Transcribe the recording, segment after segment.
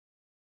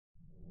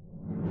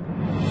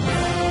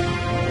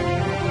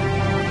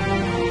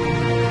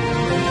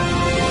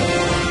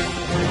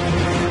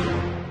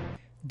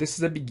This is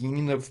the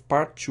beginning of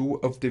part 2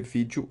 of the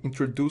video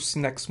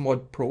introducing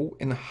XMod Pro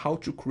and how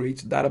to create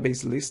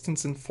database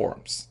listings and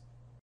forms.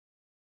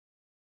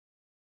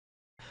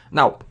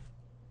 Now,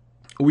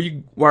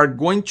 we are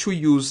going to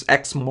use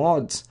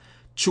XMod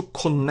to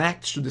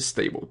connect to this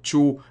table,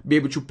 to be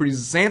able to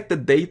present the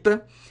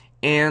data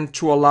and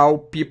to allow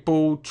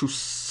people to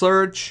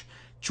search,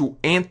 to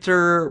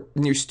enter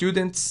new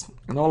students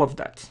and all of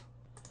that.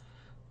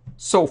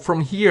 So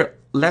from here,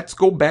 let's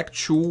go back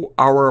to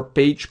our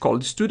page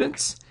called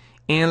Students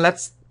and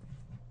let's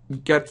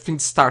get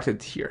things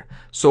started here.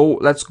 So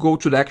let's go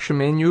to the Action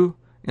menu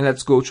and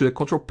let's go to the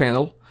Control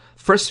Panel.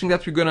 First thing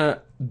that we're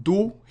gonna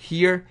do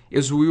here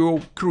is we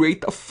will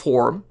create a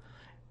form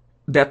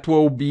that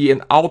will be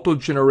an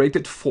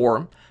auto-generated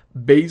form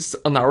based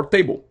on our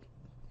table.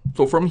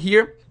 So from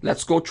here,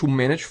 let's go to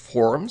Manage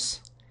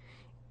Forms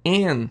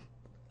and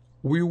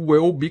we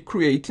will be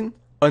creating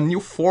a new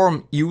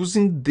form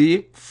using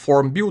the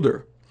Form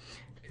Builder.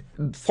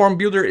 Form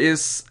Builder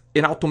is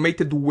an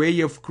automated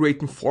way of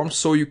creating forms,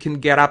 so you can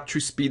get up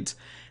to speed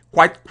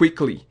quite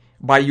quickly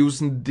by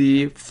using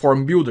the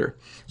Form Builder.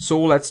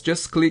 So let's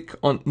just click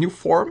on New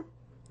Form.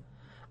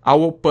 I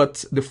will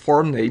put the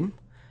form name.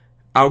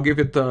 I'll give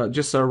it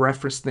just a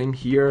reference name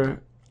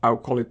here. I'll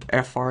call it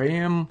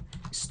FRM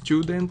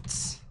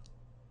Students.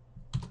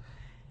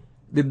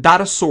 The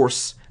data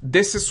source.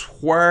 This is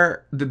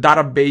where the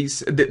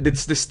database,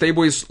 this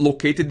table is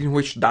located in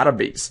which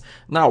database.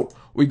 Now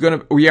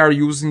we are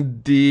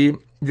using the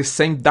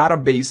same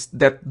database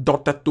that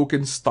DotNetNuke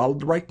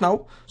installed right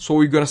now. So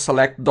we're gonna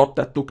select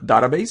DotNetNuke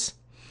database.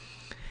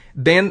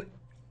 Then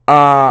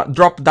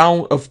drop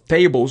down of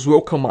tables will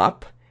come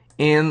up,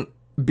 and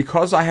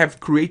because I have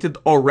created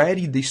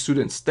already the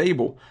students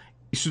table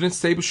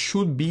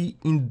should be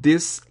in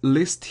this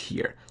list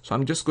here. So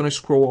I'm just gonna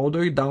scroll all the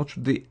way down to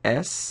the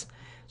S.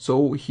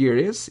 So here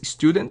is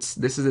students.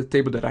 This is the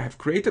table that I have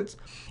created.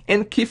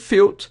 And key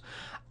field,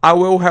 I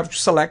will have to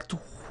select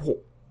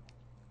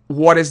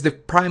what is the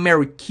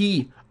primary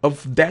key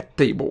of that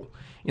table.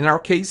 In our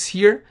case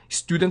here,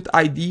 student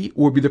ID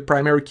will be the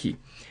primary key.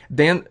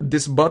 Then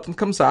this button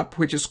comes up,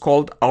 which is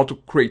called Auto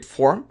Create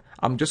Form.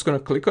 I'm just going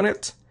to click on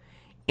it.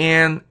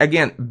 And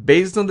again,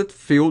 based on the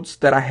fields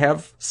that I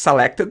have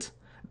selected,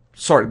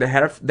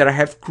 that I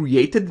have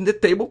created in the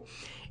table,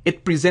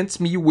 it presents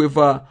me with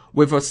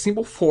a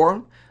simple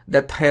form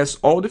that has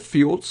all the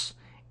fields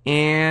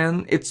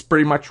and it's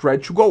pretty much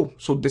ready to go.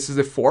 So this is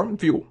the form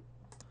view.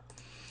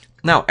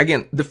 Now,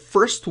 again, the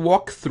first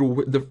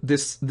walkthrough,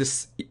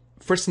 this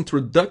first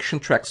introduction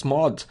to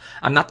XMod,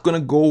 I'm not going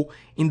to go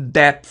in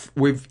depth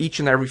with each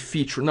and every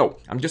feature. No,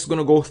 I'm just going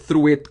to go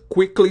through it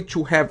quickly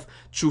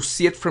to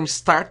see it from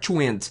start to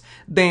end.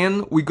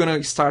 Then we're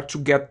going to start to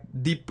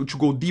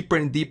go deeper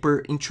and deeper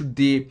into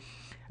the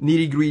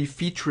nitty-gritty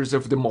features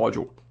of the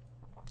module.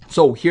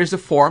 So here's the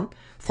form.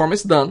 Form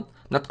is done.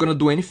 Not going to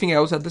do anything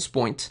else at this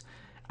point.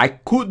 I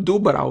could do,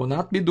 but I will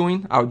not be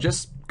doing. I'll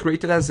just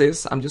create it as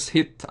is. I'm just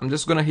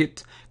going to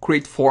hit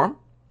create form.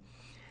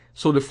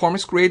 So the form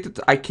is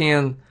created. I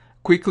can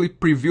quickly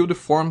preview the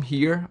form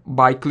here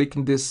by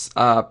clicking this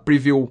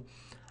preview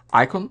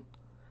icon.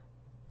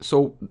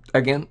 So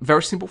again,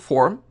 very simple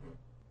form.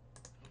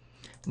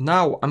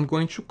 Now I'm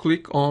going to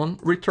click on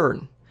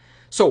return.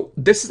 So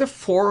this is the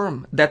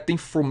form that the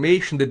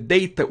information, the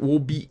data will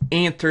be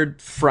entered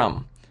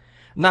from.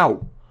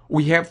 Now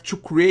we have to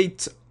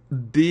create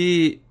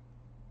the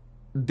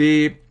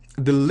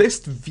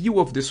list view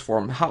of this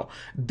form. How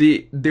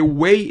the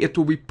way it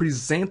will be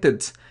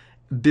presented,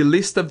 the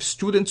list of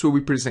students will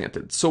be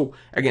presented. So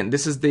again,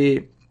 this is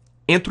the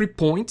entry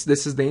point.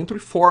 This is the entry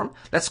form.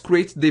 Let's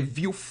create the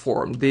view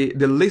form, the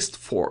list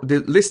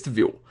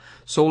view.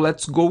 So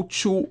let's go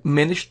to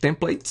manage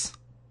templates.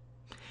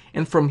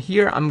 And from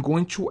here, I'm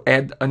going to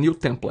add a new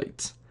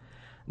template.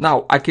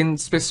 Now, I can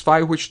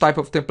specify which type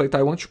of template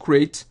I want to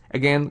create.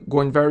 Again,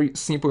 going very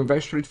simple and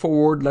very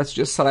straightforward. Let's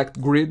just select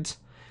grid,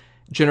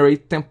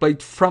 generate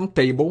template from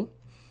table.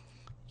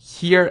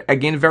 Here,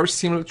 again, very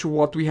similar to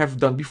what we have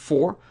done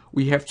before.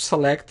 We have to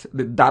select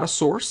the data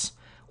source,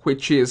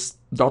 which is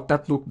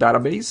DotNetNuke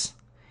database.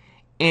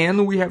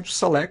 And we have to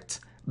select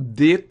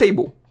the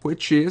table,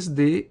 which is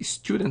the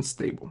students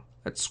table.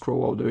 Let's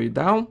scroll all the way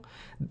down.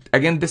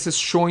 Again, this is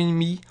showing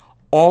me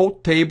all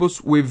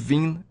tables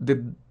within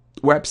the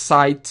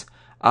website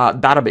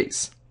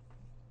database.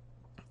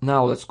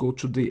 Now let's go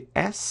to the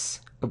S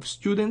of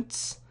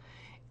students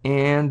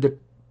and the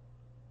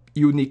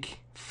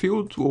unique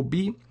field will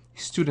be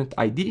student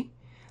ID.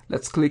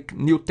 Let's click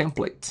new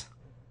template.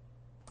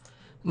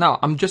 Now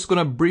I'm just going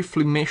to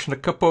briefly mention a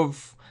couple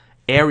of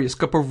areas,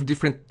 couple of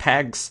different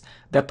tags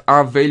that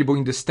are available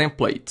in this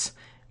template.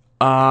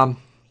 As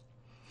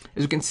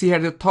you can see here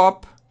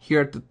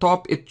at the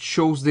top, it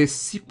shows the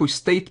SQL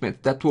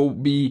statement that will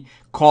be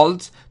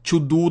called to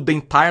do the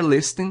entire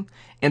listing.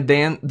 And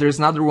then there's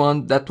another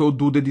one that will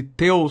do the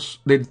details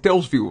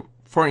view.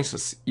 For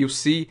instance, you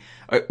see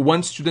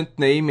one student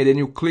name and then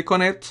you click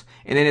on it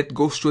and then it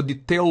goes to a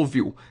detail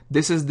view.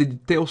 This is the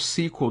detail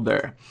SQL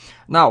there.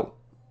 Now,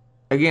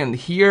 again,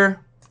 here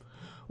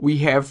we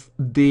have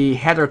the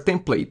header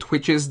template,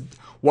 which is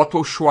what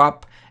will show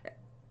up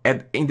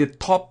in the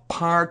top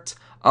part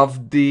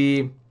of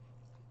the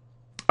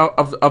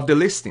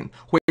listing,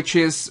 which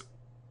is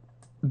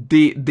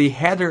the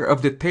header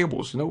of the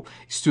tables,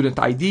 student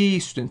ID,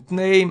 student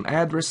name,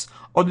 address,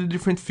 all the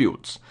different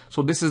fields.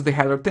 So this is the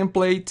header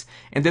template,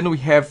 and then we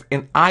have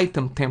an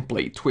item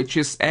template, which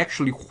is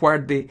actually where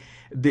the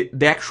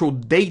actual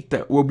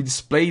data will be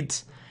displayed.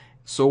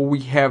 So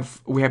we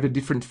have the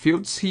different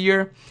fields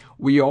here.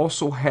 We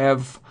also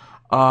have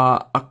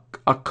a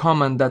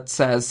command that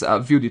says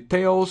view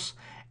details,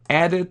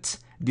 edit,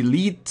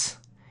 delete,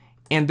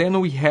 and then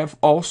we have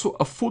also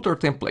a footer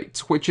template,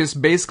 which is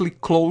basically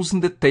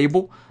closing the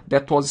table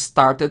that was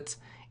started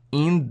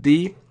in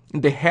the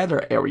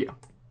header area.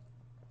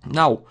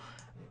 Now,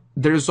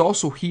 there is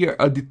also here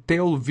a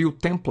detail view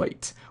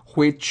template,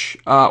 which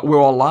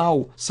will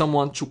allow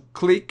someone to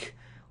click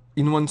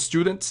in one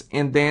student,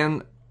 and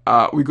then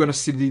we're going to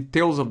see the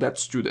details of that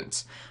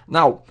student.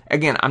 Now,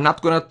 again, I'm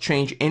not going to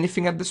change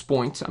anything at this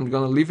point. I'm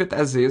going to leave it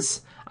as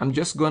is. I'm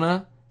just going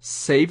to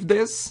save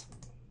this.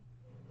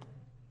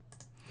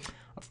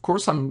 Of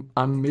course, I'm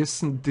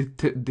missing the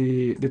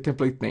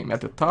template name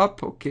at the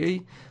top. Okay,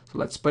 so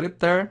let's put it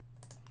there.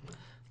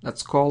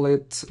 Let's call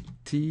it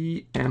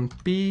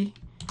TMP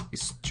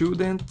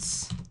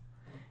students,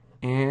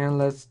 and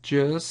let's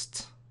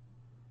just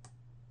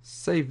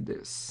save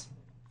this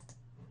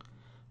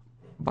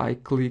by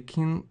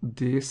clicking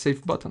the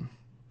save button.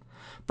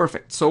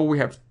 Perfect. So we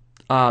have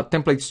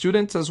template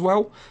students as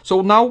well.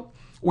 So now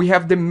we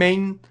have the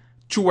main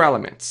two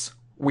elements.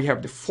 We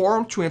have the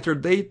form to enter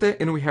data,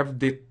 and we have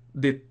the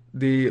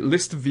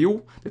list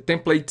view, the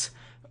template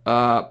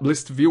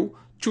list view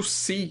to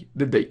see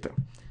the data.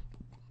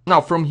 Now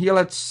from here,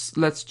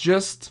 let's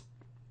just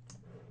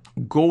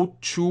go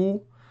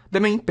to the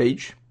main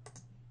page,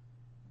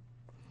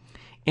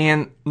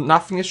 and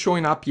nothing is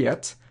showing up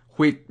yet.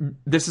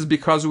 This is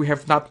because we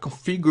have not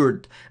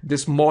configured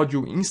this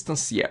module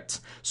instance yet.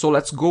 So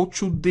let's go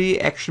to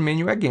the action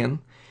menu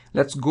again.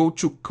 Let's go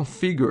to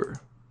configure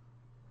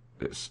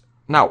this.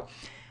 Now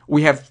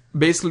we have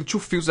basically two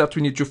fields that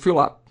we need to fill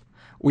up.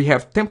 We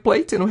have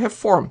template and we have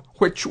form,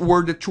 which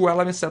were the two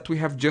elements that we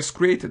have just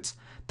created.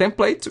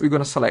 Template, we're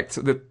going to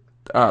select the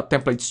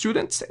template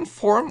students, and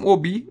form will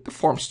be the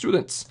form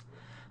students.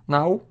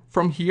 Now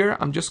from here,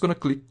 I'm just going to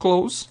click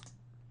close.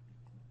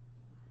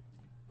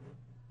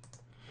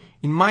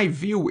 In my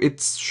view,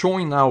 it's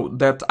showing now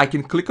that I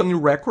can click on new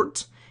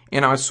record,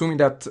 and I'm assuming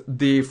that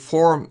the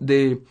form,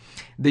 the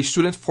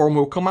student form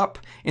will come up,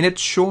 and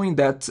it's showing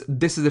that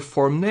this is the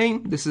form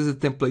name, this is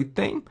the template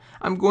name.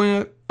 I'm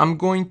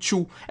going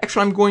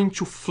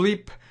to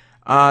flip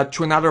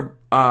to another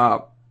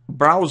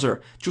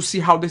browser to see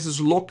how this is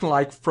looking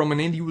like from an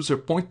end user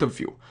point of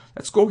view.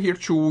 Let's go here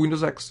to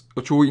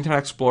Internet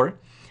Explorer.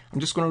 I'm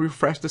just going to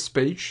refresh this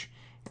page.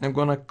 I'm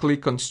gonna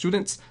click on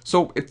students.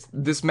 So it's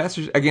this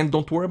message again,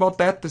 don't worry about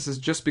that. This is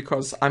just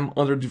because I'm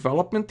under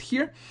development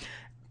here.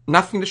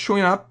 Nothing is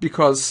showing up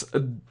because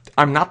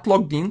I'm not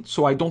logged in,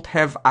 so I don't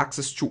have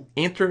access to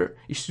enter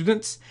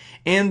students,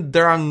 and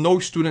there are no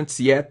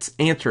students yet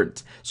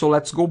entered. So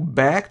let's go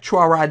back to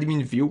our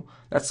admin view.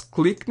 Let's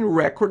click new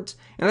record,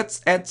 and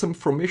let's add some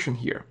information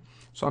here.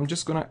 So I'm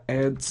just gonna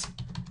add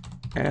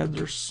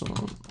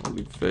Ederson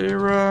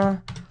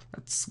Oliveira.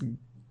 Let's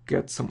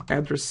get some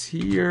address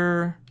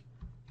here.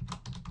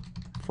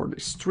 For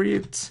the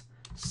street,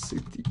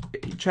 city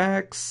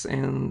Ajax,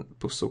 and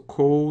postal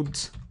code,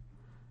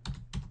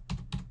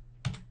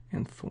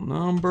 and phone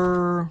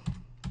number.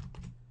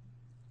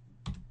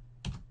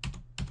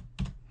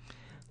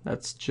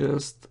 Let's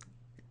just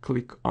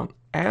click on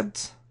add.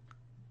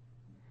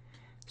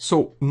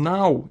 So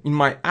now in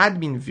my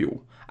admin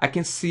view, I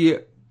can see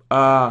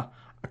a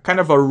kind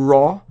of a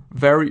raw,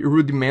 very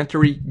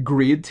rudimentary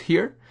grid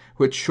here,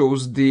 which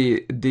shows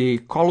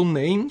the column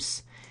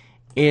names,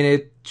 and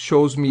it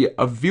shows me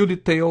a view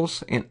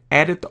details, an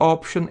edit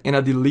option, and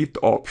a delete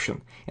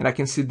option. And I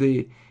can see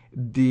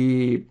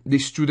the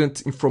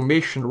student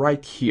information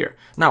right here.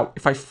 Now,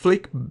 if I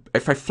flip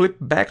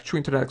back to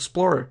Internet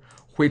Explorer,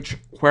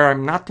 where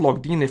I'm not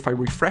logged in, if I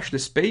refresh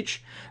this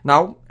page,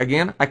 now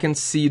again I can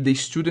see the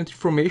student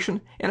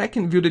information, and I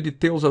can view the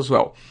details as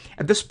well.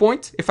 At this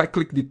point, if I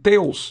click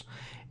details,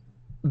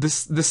 the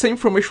same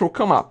information will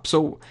come up.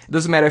 So it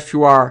doesn't matter if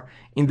you are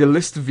in the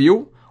list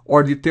view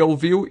or detail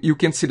view, you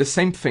can see the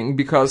same thing,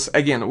 because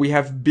again we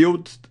have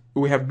built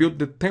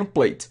the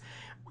template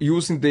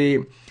using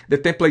the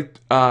template,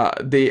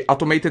 the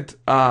automated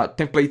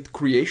template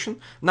creation.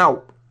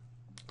 Now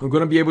we're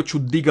going to be able to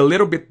dig a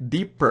little bit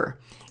deeper,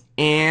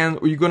 and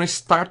we're going to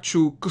start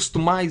to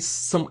customize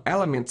some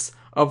elements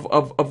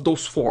of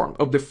those form,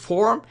 of the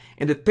form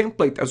and the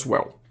template as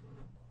well.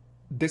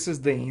 This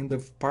is the end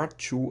of part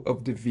 2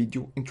 of the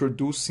video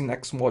introducing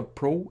XMod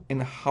Pro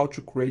and how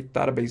to create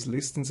database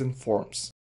listings and forms.